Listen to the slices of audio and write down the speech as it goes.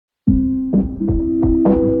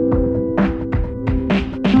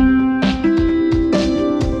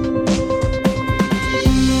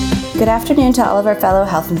afternoon to all of our fellow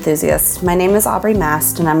health enthusiasts. My name is Aubrey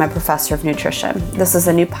Mast, and I'm a professor of nutrition. This is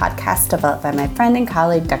a new podcast developed by my friend and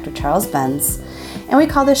colleague, Dr. Charles Benz, and we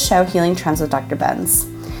call this show Healing Trends with Dr. Benz.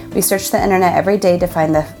 We search the internet every day to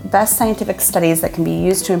find the best scientific studies that can be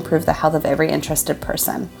used to improve the health of every interested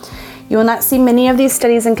person. You will not see many of these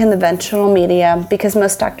studies in conventional media because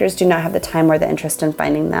most doctors do not have the time or the interest in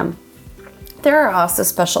finding them. There are also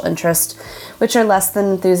special interests which are less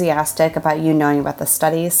than enthusiastic about you knowing about the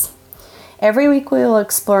studies. Every week we will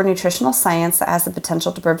explore nutritional science that has the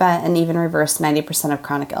potential to prevent and even reverse 90% of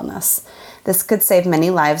chronic illness. This could save many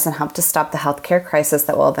lives and help to stop the healthcare crisis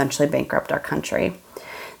that will eventually bankrupt our country.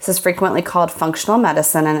 This is frequently called functional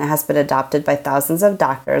medicine, and it has been adopted by thousands of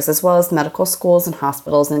doctors as well as medical schools and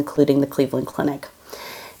hospitals, including the Cleveland Clinic.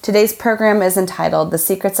 Today's program is entitled The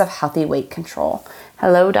Secrets of Healthy Weight Control.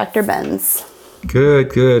 Hello, Dr. Benz.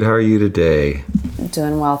 Good. How are you today?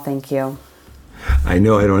 Doing well, thank you. I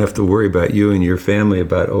know I don't have to worry about you and your family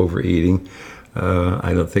about overeating.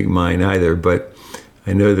 I don't think mine either, but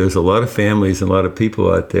I know there's a lot of families and a lot of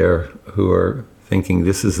people out there who are thinking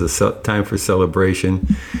this is the time for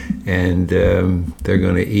celebration, and they're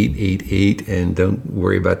going to eat, and don't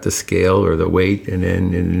worry about the scale or the weight. And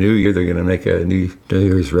then in the new year, they're going to make a New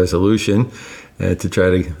Year's resolution to try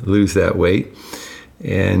to lose that weight.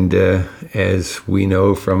 And as we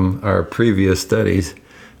know from our previous studies,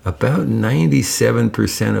 about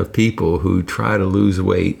 97% of people who try to lose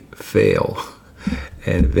weight fail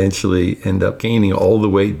and eventually end up gaining all the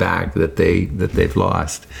weight back that they've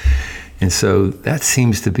lost. And so that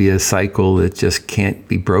seems to be a cycle that just can't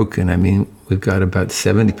be broken. I mean, we've got about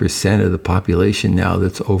 70% of the population now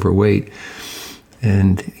that's overweight.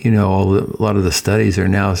 And, you know, a lot of the studies are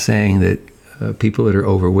now saying that people that are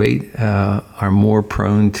overweight are more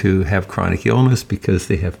prone to have chronic illness because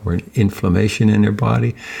they have more inflammation in their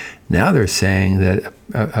body. Now they're saying that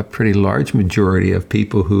a pretty large majority of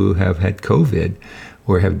people who have had COVID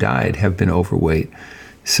or have died have been overweight.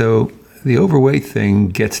 So the overweight thing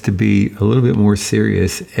gets to be a little bit more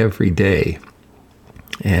serious every day.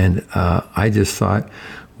 And I just thought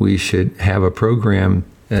we should have a program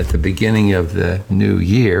at the beginning of the new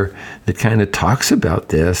year that kind of talks about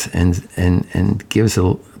this and gives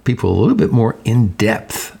people a little bit more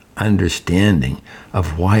in-depth understanding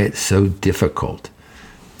of why it's so difficult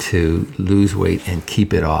to lose weight and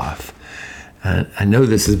keep it off. I know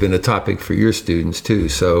this has been a topic for your students too,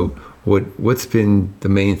 so what's been the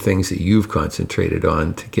main things that you've concentrated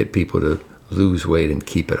on to get people to lose weight and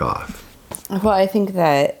keep it off? Well, I think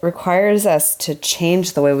that requires us to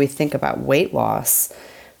change the way we think about weight loss.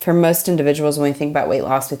 For most individuals, when we think about weight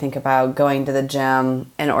loss, we think about going to the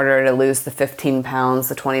gym in order to lose the 15 pounds,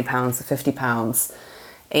 the 20 pounds, the 50 pounds.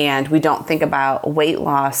 And we don't think about weight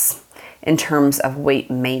loss in terms of weight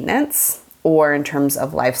maintenance or in terms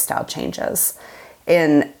of lifestyle changes.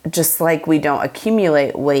 And just like we don't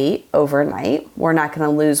accumulate weight overnight, we're not going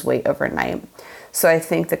to lose weight overnight. So I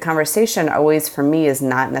think the conversation always for me is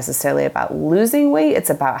not necessarily about losing weight. It's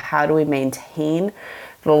about how do we maintain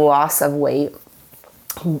the loss of weight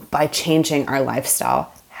by changing our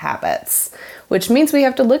lifestyle habits, which means we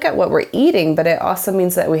have to look at what we're eating, but it also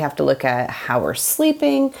means that we have to look at how we're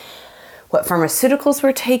sleeping, what pharmaceuticals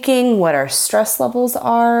we're taking, what our stress levels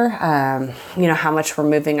are, how much we're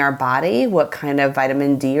moving our body, what kind of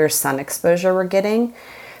vitamin D or sun exposure we're getting.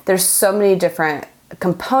 There's so many different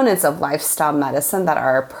components of lifestyle medicine that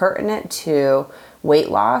are pertinent to weight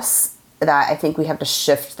loss that I think we have to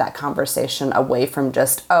shift that conversation away from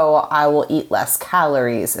just, I will eat less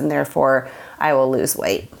calories and therefore I will lose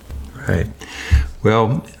weight. Right.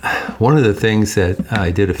 Well, one of the things that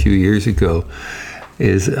I did a few years ago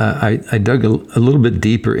is I dug a little bit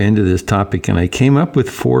deeper into this topic, and I came up with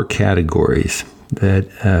 4 categories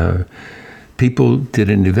that people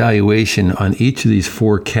did an evaluation on each of these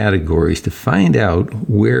 4 categories to find out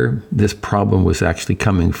where this problem was actually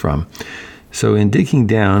coming from. So in digging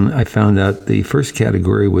down, I found out the first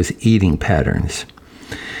category was eating patterns.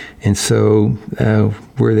 And so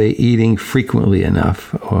were they eating frequently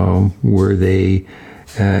enough? Were they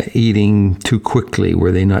eating too quickly?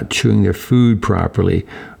 Were they not chewing their food properly?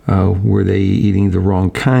 Were they eating the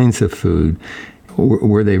wrong kinds of food?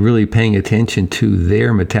 Were they really paying attention to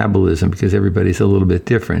their metabolism? Because everybody's a little bit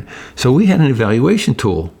different. So we had an evaluation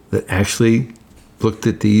tool that actually looked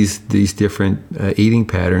at these different eating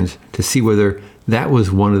patterns to see whether that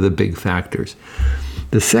was one of the big factors.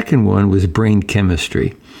 The second one was brain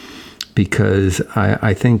chemistry, because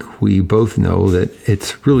I think we both know that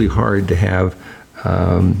it's really hard to have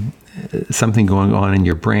something going on in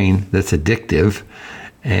your brain that's addictive,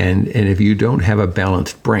 and if you don't have a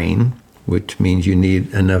balanced brain, which means you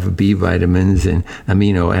need enough B vitamins and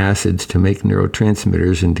amino acids to make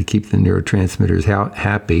neurotransmitters and to keep the neurotransmitters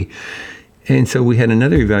happy. And so we had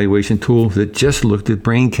another evaluation tool that just looked at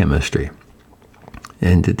brain chemistry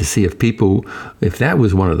and to see if that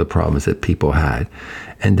was one of the problems that people had.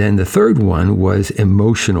 And then the third one was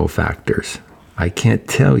emotional factors. I can't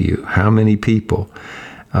tell you how many people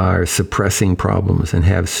are suppressing problems and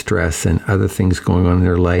have stress and other things going on in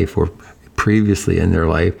their life or previously in their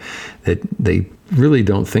life that they really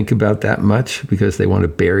don't think about that much because they want to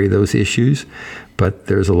bury those issues. But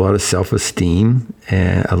there's a lot of self-esteem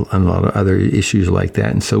and a lot of other issues like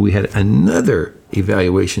that. And so we had another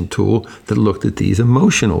evaluation tool that looked at these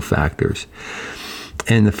emotional factors.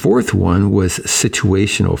 And the fourth one was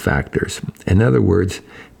situational factors. In other words,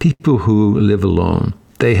 people who live alone,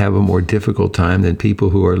 they have a more difficult time than people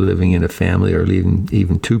who are living in a family or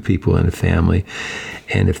even two people in a family.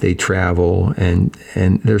 And if they travel, and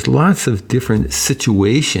there's lots of different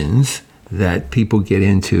situations that people get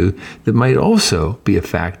into that might also be a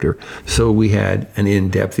factor. So we had an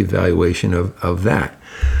in-depth evaluation of that.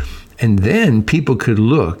 And then people could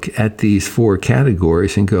look at these four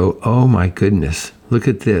categories and go, oh my goodness, look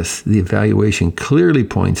at this. The evaluation clearly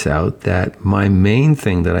points out that my main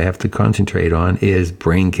thing that I have to concentrate on is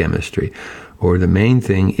brain chemistry, or the main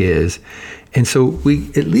thing is, and so we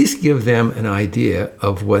at least give them an idea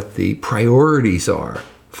of what the priorities are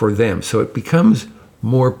for them. So it becomes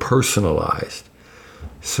more personalized.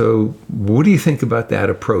 So what do you think about that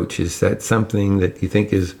approach? Is that something that you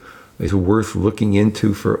think is worth looking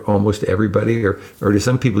into for almost everybody? Or do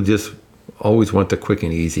some people just always want the quick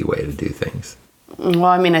and easy way to do things? Well,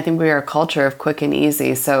 I mean, I think we are a culture of quick and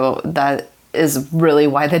easy. So that is really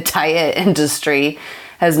why the diet industry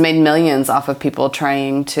has made millions off of people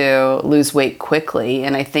trying to lose weight quickly.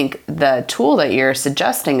 And I think the tool that you're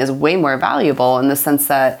suggesting is way more valuable in the sense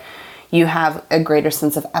that you have a greater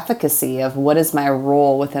sense of efficacy of what is my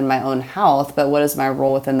role within my own health, but what is my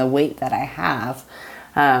role within the weight that I have.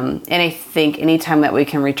 And I think anytime that we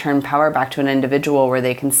can return power back to an individual where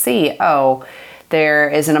they can see, oh, there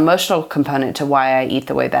is an emotional component to why I eat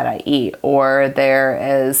the way that I eat, or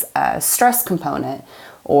there is a stress component,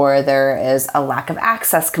 or there is a lack of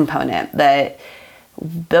access component, that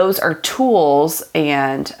those are tools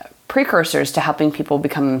and precursors to helping people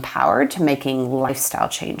become empowered to making lifestyle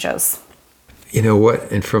changes. You know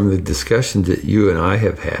what? And from the discussions that you and I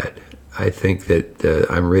have had, I think that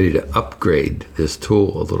I'm ready to upgrade this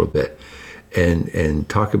tool a little bit and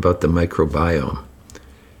talk about the microbiome.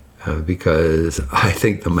 Because I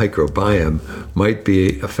think the microbiome might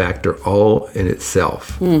be a factor all in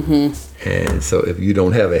itself. Mm-hmm. And so if you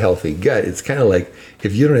don't have a healthy gut, it's kind of like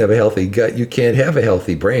if you don't have a healthy gut, you can't have a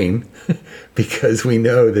healthy brain because we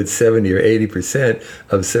know that 70 or 80%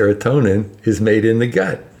 of serotonin is made in the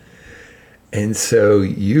gut. And so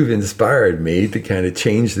you've inspired me to kind of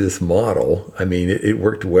change this model. I mean, it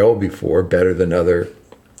worked well before, better than other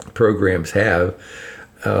programs have.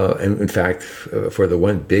 And in fact, for the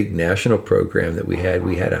one big national program that we had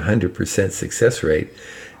a 100% success rate.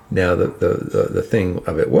 Now, the thing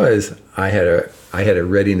of it was, I had a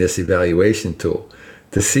readiness evaluation tool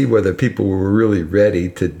to see whether people were really ready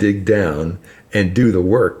to dig down and do the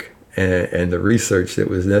work and the research that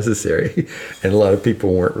was necessary. And a lot of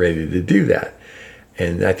people weren't ready to do that.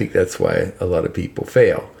 And I think that's why a lot of people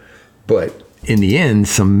fail. But in the end,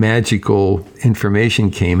 some magical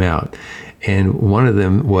information came out. And one of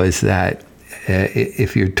them was that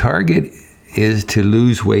if your target is to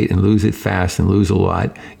lose weight and lose it fast and lose a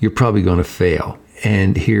lot, you're probably going to fail.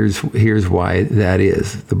 And here's why that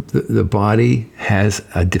is. The body has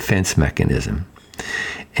a defense mechanism.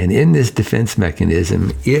 And in this defense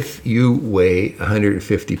mechanism, if you weigh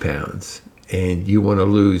 150 pounds and you want to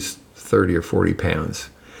lose 30 or 40 pounds,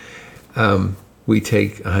 we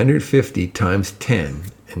take 150 times 10,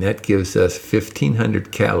 and that gives us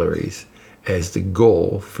 1,500 calories as the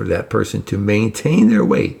goal for that person to maintain their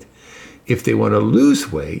weight. If they want to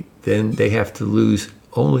lose weight, then they have to lose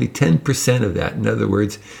only 10% of that. In other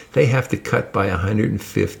words, they have to cut by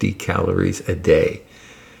 150 calories a day.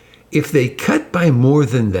 If they cut by more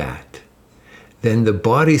than that, then the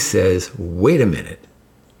body says, wait a minute,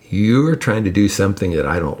 you're trying to do something that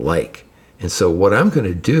I don't like. And so what I'm going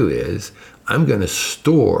to do is I'm going to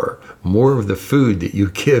store more of the food that you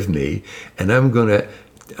give me, and I'm going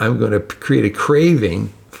to create a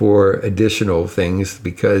craving for additional things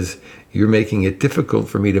because you're making it difficult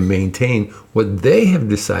for me to maintain what they have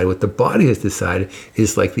decided, what the body has decided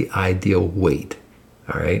is like the ideal weight.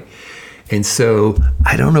 All right. And so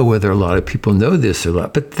I don't know whether a lot of people know this or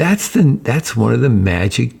not, but that's one of the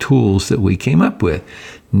magic tools that we came up with.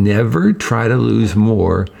 Never try to lose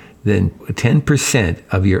more than 10%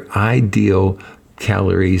 of your ideal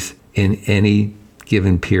calories in any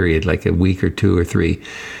given period, like a week or 2 or 3.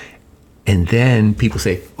 And then people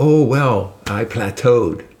say, oh, well, I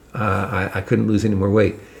plateaued. I couldn't lose any more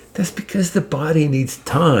weight. That's because the body needs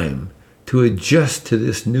time to adjust to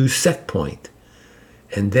this new set point.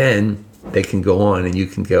 And then they can go on and you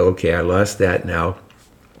can go, okay, I lost that now.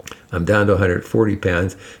 I'm down to 140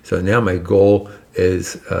 pounds. So now my goal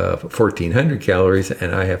is 1,400 calories,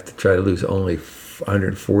 and I have to try to lose only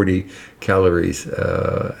 140 calories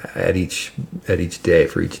at each day,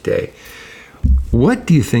 for each day. What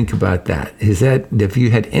do you think about that? Is that, if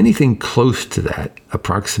you had anything close to that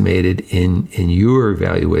approximated in your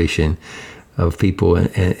evaluation of people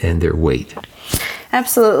and their weight?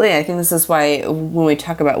 Absolutely. I think this is why when we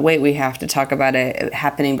talk about weight, we have to talk about it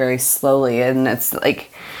happening very slowly. And it's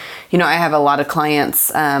like, I have a lot of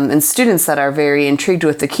clients and students that are very intrigued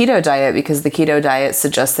with the keto diet because the keto diet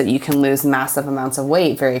suggests that you can lose massive amounts of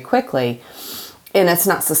weight very quickly. And it's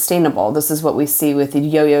not sustainable. This is what we see with the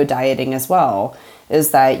yo-yo dieting as well,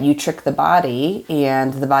 is that you trick the body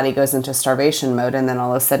and the body goes into starvation mode, and then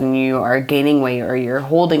all of a sudden you are gaining weight or you're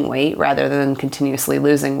holding weight rather than continuously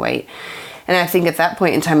losing weight. And I think at that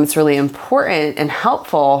point in time, it's really important and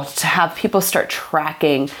helpful to have people start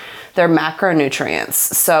tracking their macronutrients.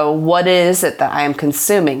 So what is it that I am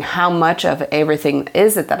consuming? How much of everything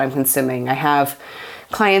is it that I'm consuming? I have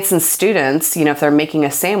clients and students, if they're making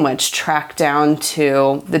a sandwich, track down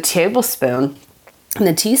to the tablespoon and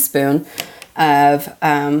the teaspoon of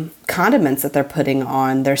condiments that they're putting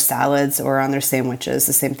on their salads or on their sandwiches.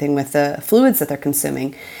 The same thing with the fluids that they're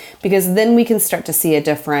consuming, because then we can start to see a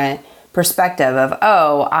different perspective of,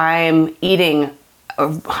 oh, I'm eating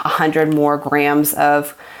 100 more grams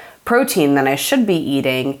of protein than I should be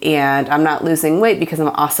eating, and I'm not losing weight because I'm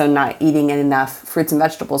also not eating enough fruits and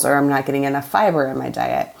vegetables, or I'm not getting enough fiber in my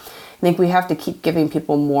diet. I think we have to keep giving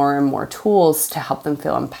people more and more tools to help them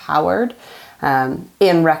feel empowered, and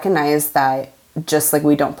recognize that just like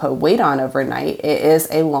we don't put weight on overnight, it is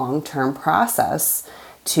a long-term process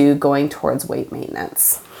to going towards weight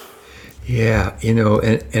maintenance. Yeah,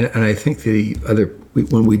 and I think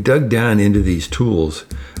when we dug down into these tools,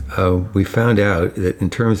 we found out that in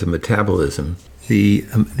terms of metabolism,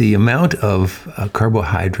 the amount of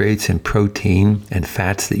carbohydrates and protein and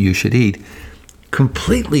fats that you should eat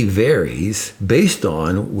completely varies based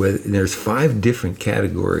on whether there's 5 different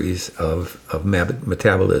categories of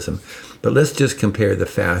metabolism. But let's just compare the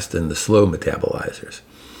fast and the slow metabolizers.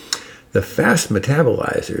 The fast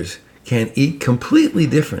metabolizers can eat completely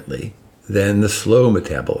differently than the slow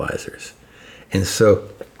metabolizers. And so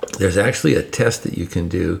there's actually a test that you can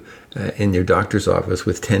do in your doctor's office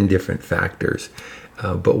with 10 different factors.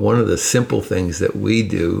 But one of the simple things that we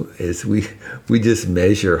do is we just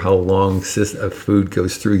measure how long a food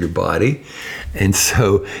goes through your body. And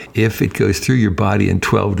so if it goes through your body in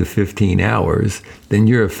 12 to 15 hours, then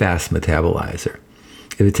you're a fast metabolizer.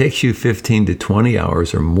 If it takes you 15 to 20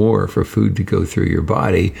 hours or more for food to go through your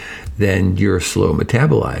body, then you're a slow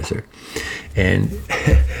metabolizer. And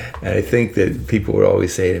I think that people would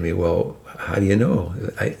always say to me, well, how do you know?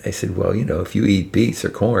 I said, well, if you eat beets or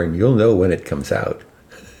corn, you'll know when it comes out.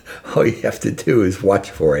 All you have to do is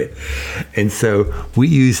watch for it. And so we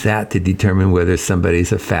use that to determine whether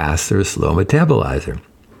somebody's a fast or a slow metabolizer.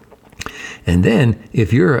 And then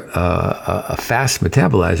if you're a fast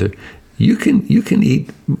metabolizer, you can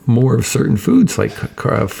eat more of certain foods like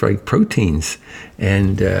proteins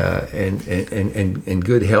and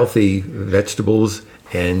good healthy vegetables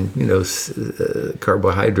and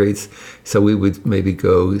carbohydrates. So we would maybe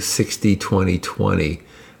go 60, 20, 20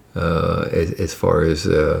 as far as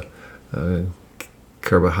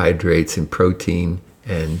carbohydrates and protein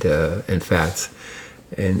and fats.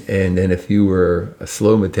 And then if you were a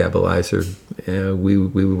slow metabolizer, we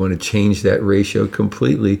would want to change that ratio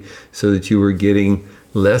completely so that you were getting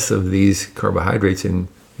less of these carbohydrates and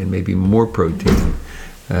maybe more protein,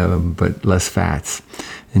 but less fats.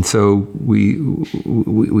 And so we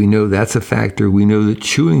know that's a factor. We know that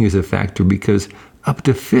chewing is a factor because up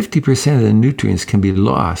to 50% of the nutrients can be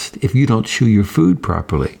lost if you don't chew your food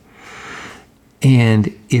properly.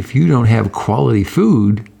 And if you don't have quality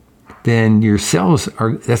food, then your cells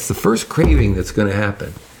that's the first craving that's going to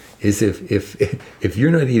happen, is if you're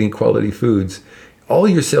not eating quality foods, all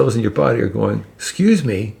your cells in your body are going, excuse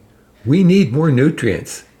me, we need more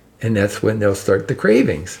nutrients. And that's when they'll start the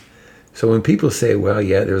cravings. So when people say, well,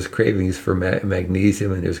 yeah, there's cravings for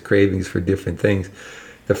magnesium and there's cravings for different things,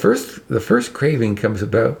 the first craving comes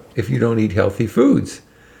about if you don't eat healthy foods.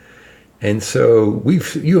 And so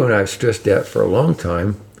you and I have stressed that for a long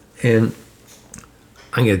time. And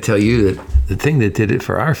I'm going to tell you that the thing that did it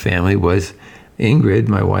for our family was Ingrid,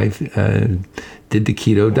 my wife, did the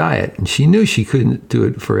keto diet. And she knew she couldn't do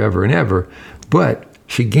it forever and ever, but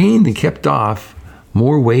she gained and kept off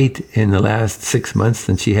more weight in the last 6 months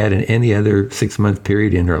than she had in any other 6-month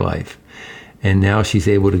period in her life. And now she's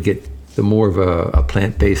able to get the more of a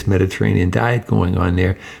plant-based Mediterranean diet going on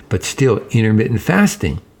there, but still intermittent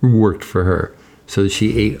fasting worked for her. So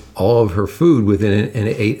she ate all of her food within an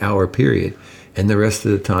 8-hour period. And the rest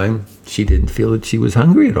of the time, she didn't feel that she was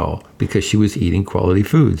hungry at all because she was eating quality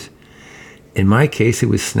foods. In my case, it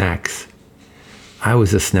was snacks. I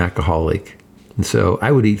was a snackaholic. And so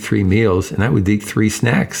I would eat 3 meals and I would eat 3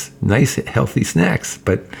 snacks, nice, healthy snacks,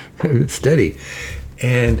 but steady.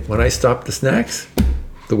 And when I stopped the snacks,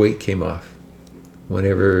 the weight came off.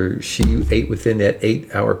 Whenever she ate within that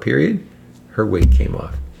 8-hour period, her weight came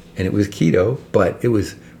off. And it was keto, but it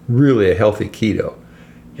was really a healthy keto.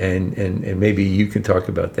 And maybe you can talk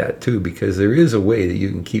about that too, because there is a way that you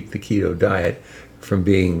can keep the keto diet from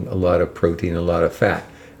being a lot of protein, a lot of fat.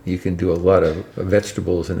 You can do a lot of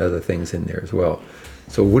vegetables and other things in there as well.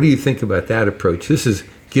 So what do you think about that approach? This is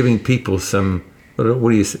giving people some, what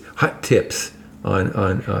do you say, hot tips on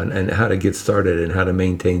and how to get started and how to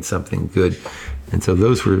maintain something good. And so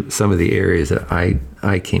those were some of the areas that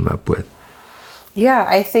I came up with. Yeah,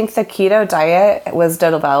 I think the keto diet was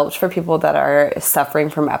developed for people that are suffering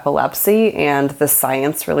from epilepsy, and the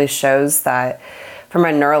science really shows that from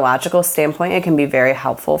a neurological standpoint, it can be very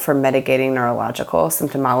helpful for mitigating neurological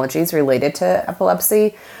symptomologies related to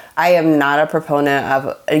epilepsy. I am not a proponent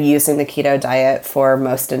of using the keto diet for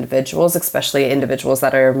most individuals, especially individuals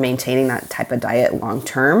that are maintaining that type of diet long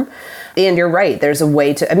term. And you're right, there's a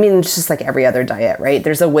way to, it's just like every other diet, right?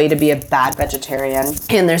 There's a way to be a bad vegetarian,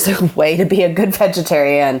 and there's a way to be a good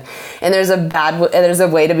vegetarian, and there's a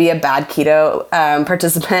way to be a bad keto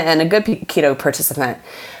participant and a good keto participant.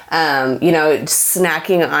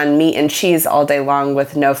 Snacking on meat and cheese all day long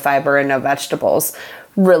with no fiber and no vegetables,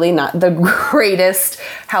 really not the greatest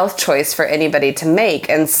health choice for anybody to make.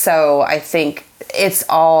 And so I think it's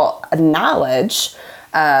all a knowledge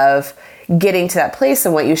of getting to that place.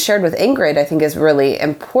 And what you shared with Ingrid, I think is really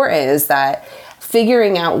important, is that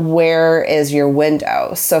figuring out where is your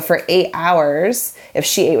window. So for 8 hours, if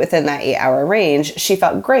she ate within that 8-hour range, she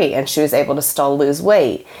felt great and she was able to still lose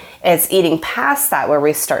weight. It's eating past that where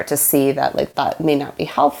we start to see that that may not be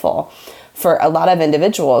helpful for a lot of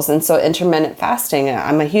individuals. And so intermittent fasting,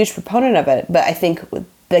 I'm a huge proponent of it, but I think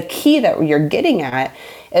the key that you're getting at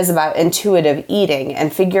is about intuitive eating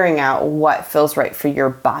and figuring out what feels right for your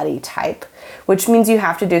body type, which means you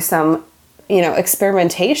have to do some,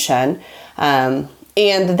 experimentation. And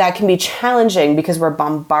that can be challenging because we're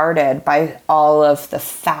bombarded by all of the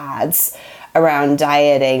fads around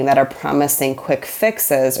dieting that are promising quick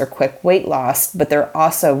fixes or quick weight loss, but they're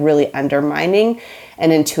also really undermining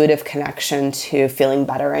an intuitive connection to feeling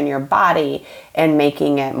better in your body and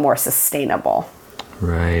making it more sustainable.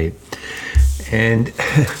 Right. And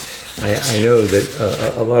I know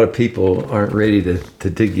that a lot of people aren't ready to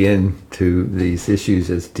dig into these issues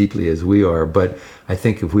as deeply as we are, but I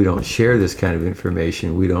think if we don't share this kind of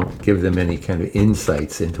information, we don't give them any kind of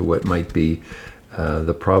insights into what might be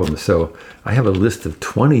the problem. So I have a list of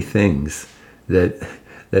 20 things that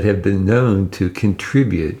have been known to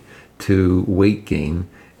contribute to weight gain.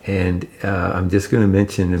 And I'm just going to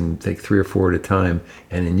mention them, take 3 or 4 at a time,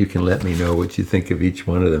 and then you can let me know what you think of each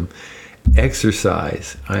one of them.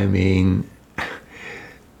 Exercise.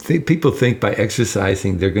 People think by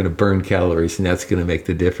exercising they're going to burn calories and that's going to make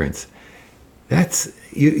the difference.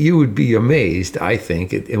 You would be amazed, I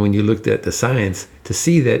think, and when you looked at the science, to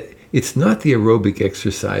see that it's not the aerobic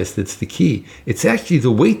exercise that's the key. It's actually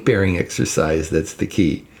the weight-bearing exercise that's the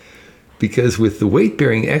key. Because with the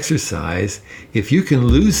weight-bearing exercise, if you can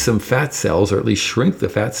lose some fat cells, or at least shrink the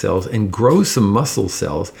fat cells, and grow some muscle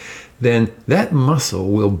cells, then that muscle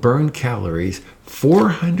will burn calories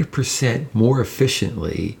 400% more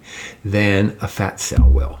efficiently than a fat cell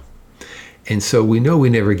will. And so we know we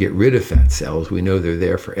never get rid of fat cells. We know they're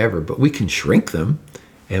there forever, but we can shrink them.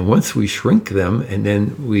 And once we shrink them and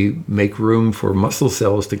then we make room for muscle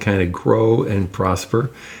cells to kind of grow and prosper,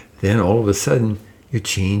 then all of a sudden you're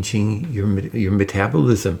changing your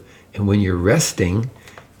metabolism. And when you're resting,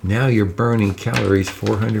 now you're burning calories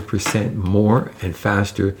 400% more and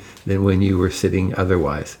faster than when you were sitting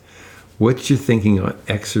otherwise. What you're thinking on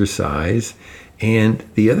exercise. And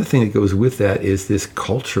the other thing that goes with that is this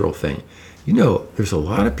cultural thing. There's a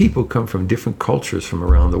lot of people come from different cultures from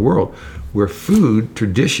around the world where food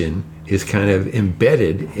tradition is kind of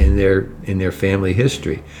embedded in their family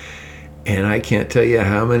history. And I can't tell you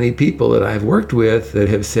how many people that I've worked with that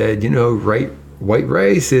have said, right white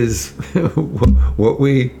rice is what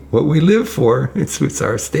we live for. It's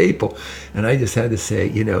our staple. And I just had to say,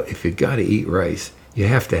 if you got to eat rice, you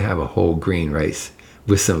have to have a whole grain rice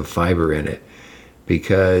with some fiber in it,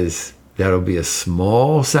 because that'll be a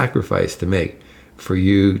small sacrifice to make for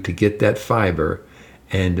you to get that fiber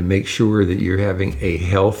and to make sure that you're having a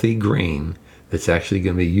healthy grain that's actually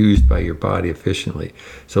going to be used by your body efficiently.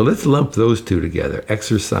 So let's lump those two together,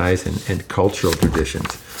 exercise and cultural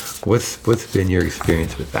traditions. What's been your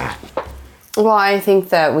experience with that? Well, I think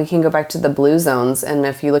that we can go back to the blue zones. And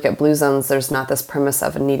if you look at blue zones, there's not this premise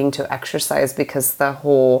of needing to exercise, because the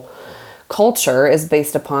whole culture is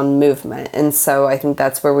based upon movement. And so I think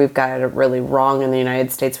that's where we've got it really wrong in the United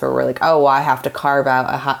States, where we're like, oh, well, I have to carve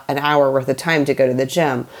out an hour worth of time to go to the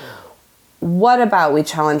gym. What about we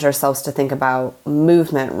challenge ourselves to think about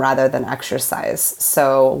movement rather than exercise?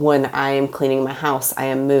 So when I am cleaning my house, I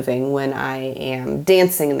am moving. When I am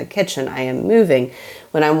dancing in the kitchen, I am moving.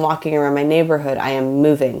 When I'm walking around my neighborhood, I am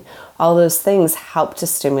moving. All those things help to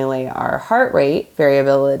stimulate our heart rate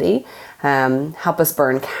variability, help us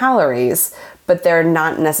burn calories, but they're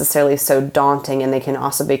not necessarily so daunting, and they can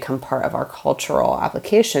also become part of our cultural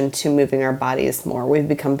application to moving our bodies more. We've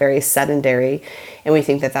become very sedentary, and we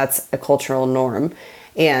think that that's a cultural norm,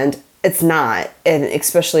 and it's not. And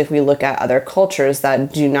especially if we look at other cultures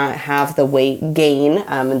that do not have the weight gain,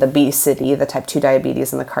 the obesity, the type 2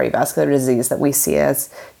 diabetes, and the cardiovascular disease that we see as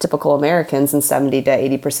typical Americans in 70 to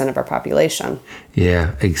 80% of our population.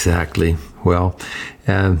 Yeah, exactly. Well,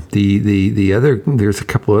 the other, there's a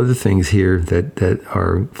couple other things here that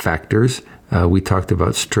are factors. We talked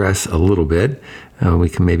about stress a little bit. We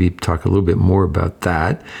can maybe talk a little bit more about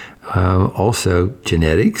that. Also,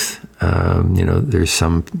 genetics. There's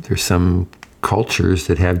some cultures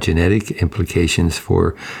that have genetic implications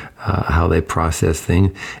for how they process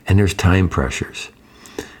things, and there's time pressures.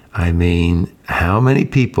 I mean, how many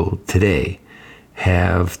people today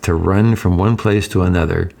have to run from one place to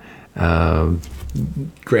another,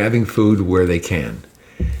 grabbing food where they can?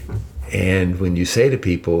 And when you say to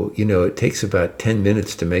people, it takes about 10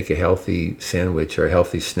 minutes to make a healthy sandwich or a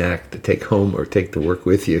healthy snack to take home or take to work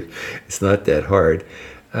with you, it's not that hard.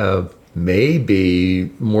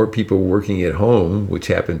 Maybe more people working at home, which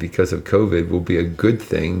happened because of COVID, will be a good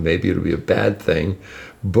thing. Maybe it'll be a bad thing.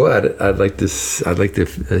 But I'd like to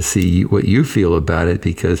see what you feel about it,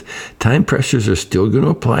 because time pressures are still going to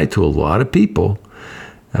apply to a lot of people,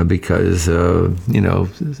 because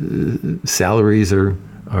salaries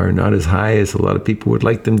are not as high as a lot of people would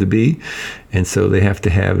like them to be. And so they have to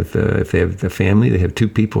have, if they have a family, they have two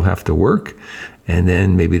people have to work. And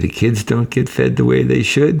then maybe the kids don't get fed the way they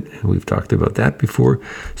should. We've talked about that before.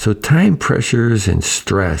 So time pressures and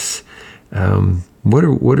stress.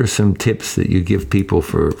 What are some tips that you give people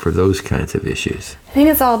for those kinds of issues? I think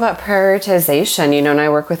it's all about prioritization, and I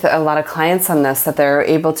work with a lot of clients on this, that they're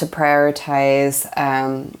able to prioritize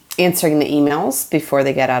answering the emails before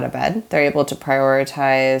they get out of bed. They're able to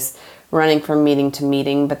prioritize running from meeting to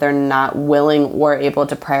meeting, but they're not willing or able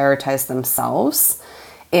to prioritize themselves.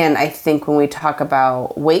 And I think when we talk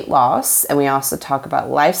about weight loss, and we also talk about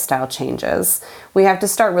lifestyle changes, we have to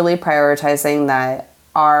start really prioritizing that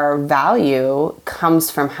our value comes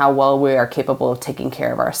from how well we are capable of taking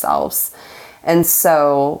care of ourselves. And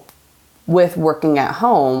so with working at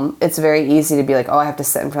home, it's very easy to be like, oh, I have to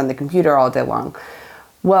sit in front of the computer all day long.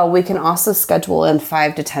 Well, we can also schedule in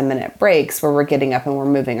 5 to 10 minute breaks where we're getting up and we're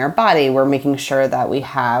moving our body. We're making sure that we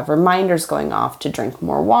have reminders going off to drink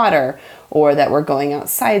more water, or that we're going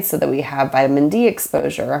outside so that we have vitamin D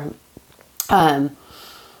exposure.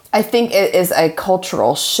 I think it is a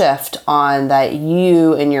cultural shift on that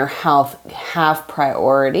you and your health have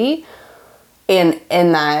priority. And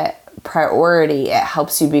in that priority, it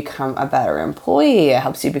helps you become a better employee. It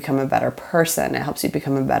helps you become a better person. It helps you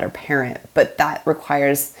become a better parent. But that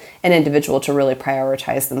requires an individual to really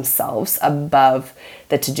prioritize themselves above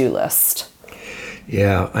the to-do list.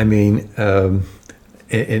 Yeah, I mean, and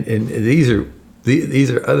these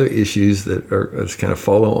are other issues that are kind of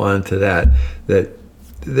follow on to that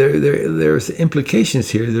there's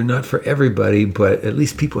implications here. They're not for everybody, but at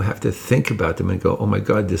least people have to think about them and go, oh my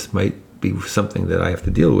God, this might be something that I have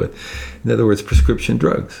to deal with. In other words, prescription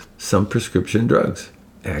drugs. Some prescription drugs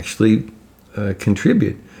actually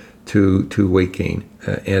contribute to weight gain.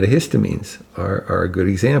 Antihistamines are a good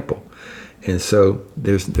example. And so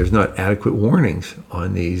there's not adequate warnings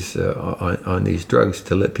on these on these drugs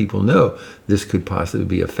to let people know this could possibly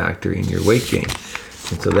be a factor in your weight gain.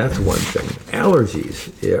 And so that's one thing.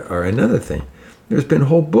 Allergies are another thing. There's been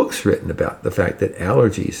whole books written about the fact that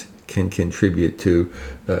allergies can contribute to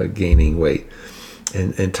gaining weight.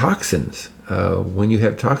 and toxins. When you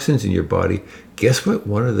have toxins in your body, guess what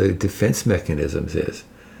one of the defense mechanisms is?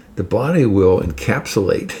 The body will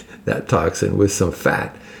encapsulate that toxin with some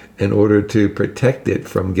fat in order to protect it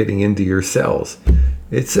from getting into your cells.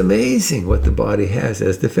 It's amazing what the body has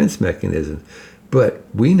as defense mechanism. But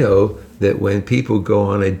we know that when people go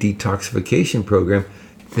on a detoxification program,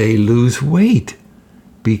 they lose weight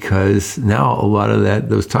because now a lot of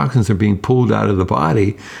those toxins are being pulled out of the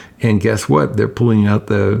body, and guess what? They're pulling out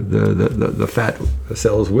the fat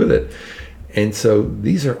cells with it. And so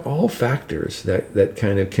these are all factors that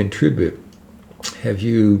kind of contribute. Have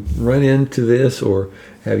you run into this, or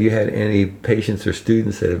have you had any patients or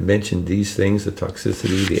students that have mentioned these things, the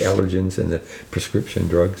toxicity, the allergens, and the prescription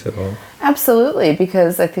drugs at all? Absolutely,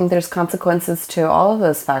 because I think there's consequences to all of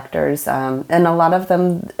those factors. And a lot of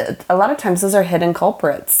times those are hidden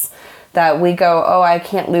culprits that we go, oh, I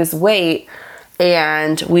can't lose weight,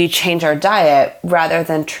 and we change our diet rather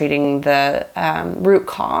than treating the root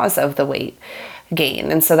cause of the weight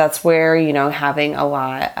gain. And so that's where, having a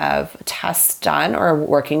lot of tests done or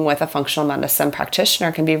working with a functional medicine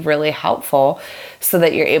practitioner can be really helpful so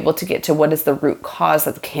that you're able to get to what is the root cause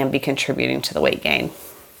that can be contributing to the weight gain.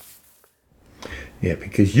 Yeah,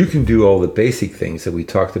 because you can do all the basic things that we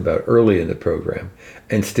talked about early in the program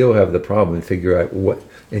and still have the problem and figure out what,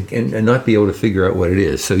 and not be able to figure out what it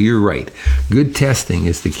is. So you're right. Good testing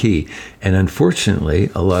is the key. And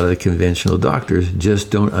unfortunately, a lot of the conventional doctors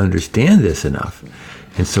just don't understand this enough.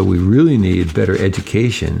 And so we really need better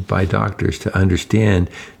education by doctors to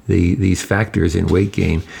understand these factors in weight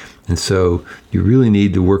gain. And so you really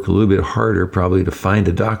need to work a little bit harder probably to find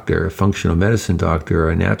a doctor, a functional medicine doctor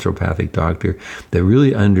or a naturopathic doctor that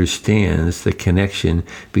really understands the connection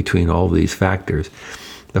between all these factors.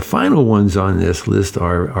 The final ones on this list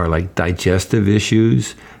are like digestive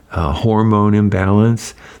issues, hormone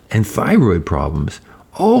imbalance, and thyroid problems,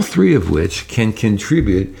 all three of which can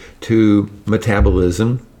contribute to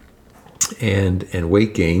metabolism and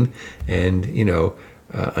weight gain. And,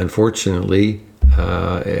 unfortunately,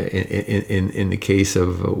 in the case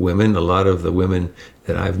of women, a lot of the women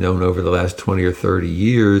that I've known over the last 20 or 30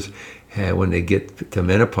 years, when they get to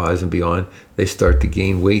menopause and beyond, they start to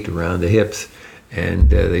gain weight around the hips. And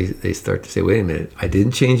they start to say, wait a minute, I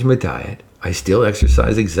didn't change my diet. I still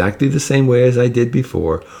exercise exactly the same way as I did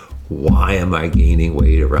before. Why am I gaining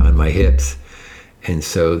weight around my hips? And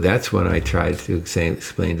so that's when I tried to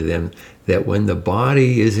explain to them that when the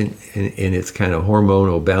body isn't in its kind of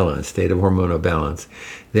hormonal balance, state of hormonal balance,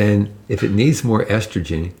 then if it needs more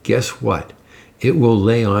estrogen, guess what? It will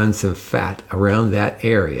lay on some fat around that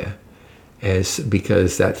area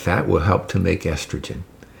because that fat will help to make estrogen.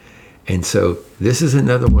 And so this is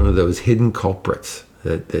another one of those hidden culprits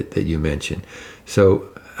that you mentioned. So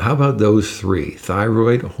how about those three,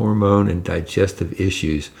 thyroid, hormone, and digestive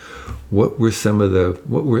issues? What are some of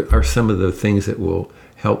the things that will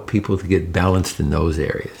help people to get balanced in those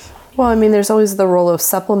areas? Well, there's always the role of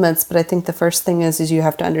supplements, but I think the first thing is you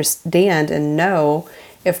have to understand and know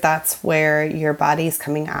if that's where your body's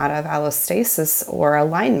coming out of allostasis or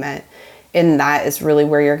alignment. And that is really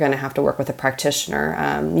where you're going to have to work with a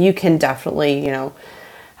practitioner. You can definitely,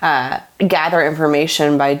 gather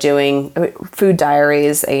information by doing food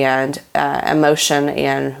diaries and emotion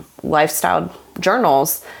and lifestyle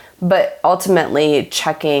journals, but ultimately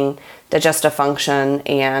checking digestive function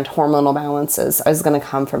and hormonal balances is going to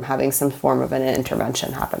come from having some form of an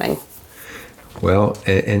intervention happening. Well,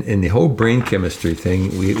 and the whole brain chemistry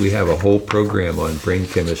thing, we have a whole program on brain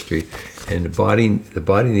chemistry. And the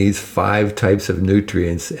body needs 5 types of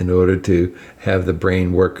nutrients in order to have the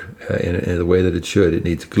brain work in the way that it should. It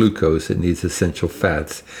needs glucose, it needs essential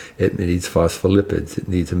fats, it needs phospholipids, it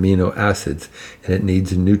needs amino acids, and it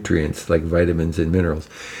needs nutrients like vitamins and minerals.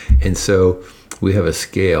 And so we have a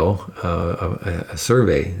scale, a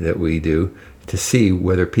survey that we do to see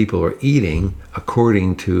whether people are eating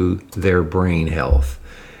according to their brain health.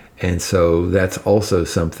 And so that's also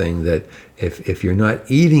something that if you're not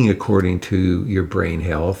eating according to your brain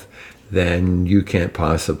health, then you can't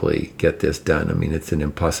possibly get this done. It's an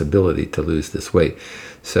impossibility to lose this weight.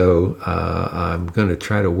 So I'm going to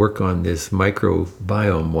try to work on this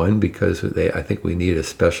microbiome one because I think we need a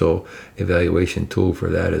special evaluation tool for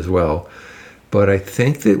that as well. But I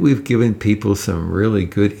think that we've given people some really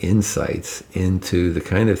good insights into the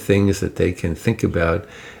kind of things that they can think about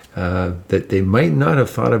that they might not have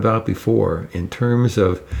thought about before in terms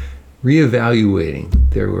of reevaluating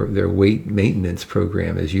their weight maintenance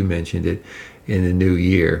program, as you mentioned it, in the new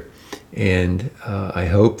year. And I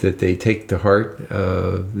hope that they take to heart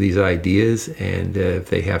these ideas, and if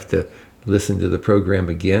they have to listen to the program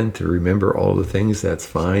again to remember all the things, that's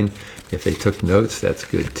fine. If they took notes, that's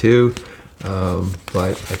good too. But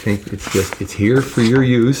I think it's here for your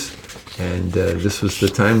use. And this was the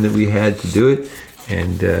time that we had to do it.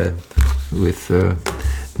 And with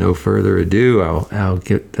no further ado, I'll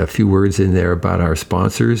get a few words in there about our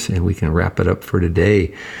sponsors, and we can wrap it up for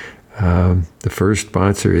today. The first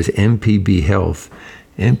sponsor is MPB Health.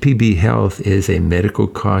 MPB Health is a medical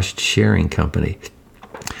cost sharing company.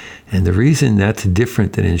 And the reason that's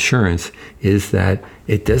different than insurance is that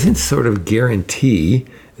it doesn't sort of guarantee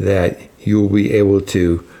that you'll be able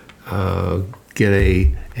to get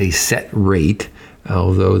a set rate,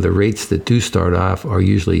 although the rates that do start off are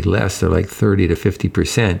usually less. They're like 30 to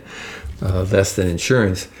 50% less than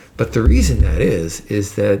insurance. But the reason that is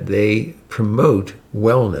that they promote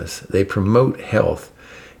wellness. They promote health.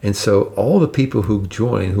 And so all the people who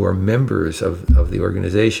join, who are members of the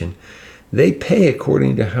organization, they pay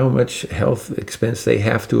according to how much health expense they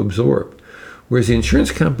have to absorb. Whereas the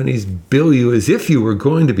insurance companies bill you as if you were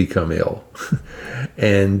going to become ill.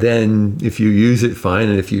 And then if you use it, fine.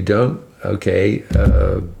 And if you don't, okay,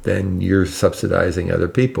 then you're subsidizing other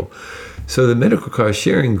people. So the medical cost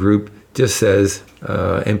sharing group just says,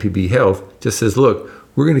 MPB Health just says, look,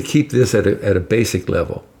 we're going to keep this at a basic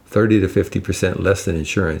level, 30 to 50% less than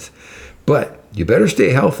insurance. But you better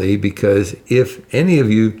stay healthy, because if any of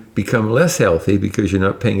you become less healthy because you're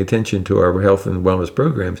not paying attention to our health and wellness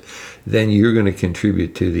programs, then you're going to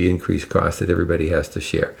contribute to the increased cost that everybody has to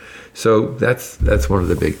share. So that's one of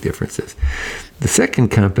the big differences. The second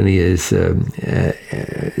company is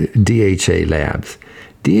DHA Labs.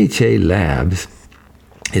 DHA Labs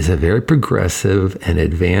is a very progressive and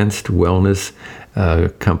advanced wellness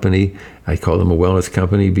company. I call them a wellness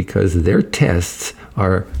company because their tests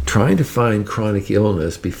are trying to find chronic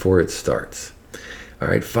illness before it starts. All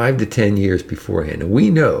right, 5 to 10 years beforehand. And we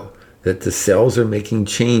know that the cells are making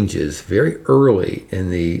changes very early in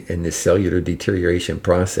the cellular deterioration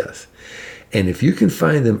process. And if you can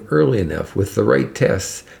find them early enough with the right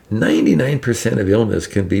tests, 99% of illness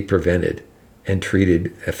can be prevented and treated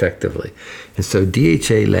effectively. And so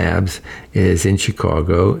DHA Labs is in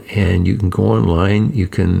Chicago, and you can go online, you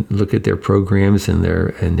can look at their programs and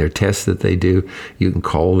their tests that they do. You can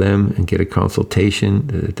call them and get a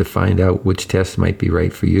consultation to find out which test might be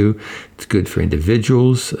right for you. It's good for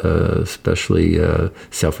individuals, especially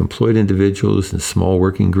self-employed individuals and small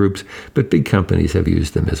working groups, but big companies have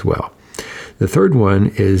used them as well. The third one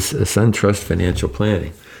is SunTrust Financial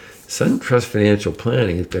Planning. SunTrust Financial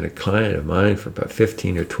Planning has been a client of mine for about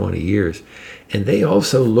 15 or 20 years, and they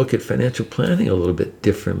also look at financial planning a little bit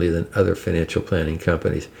differently than other financial planning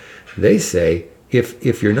companies. They say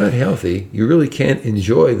if you're not healthy, you really can't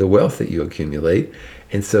enjoy the wealth that you accumulate,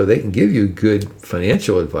 and so they can give you good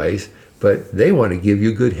financial advice, but they want to give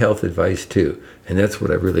you good health advice too. And that's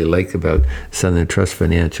what I really like about SunTrust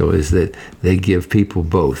Financial, is that they give people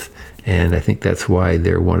both. And I think that's why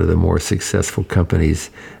they're one of the more successful companies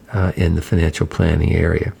in the financial planning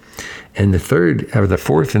area. And the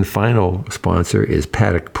fourth and final sponsor is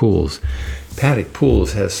Paddock Pools. Paddock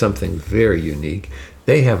Pools has something very unique.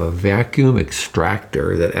 They have a vacuum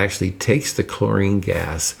extractor that actually takes the chlorine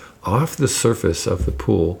gas off the surface of the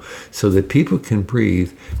pool so that people can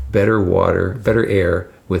breathe better water, better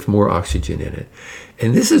air with more oxygen in it.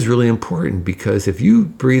 And this is really important, because if you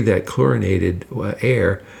breathe that chlorinated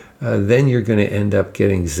air, then you're going to end up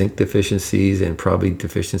getting zinc deficiencies and probably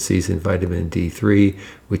deficiencies in vitamin D3,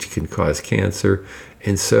 which can cause cancer.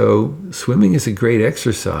 And so swimming is a great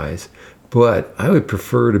exercise, but I would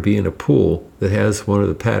prefer to be in a pool that has one of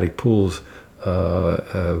the Paddock Pools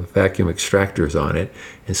vacuum extractors on it.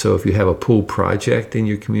 And so if you have a pool project in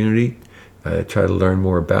your community, try to learn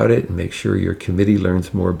more about it and make sure your committee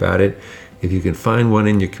learns more about it. If you can find one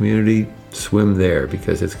in your community, swim there,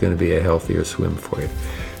 because it's going to be a healthier swim for you.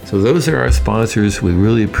 So those are our sponsors. We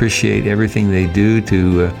really appreciate everything they do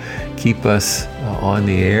to keep us on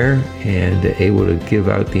the air and able to give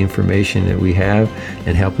out the information that we have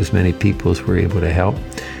and help as many people as we're able to help.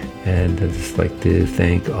 And I'd just like to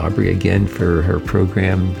thank Aubrey again for her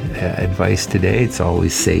program advice today. It's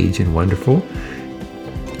always sage and wonderful.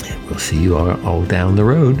 And we'll see you all down the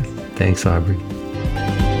road. Thanks, Aubrey.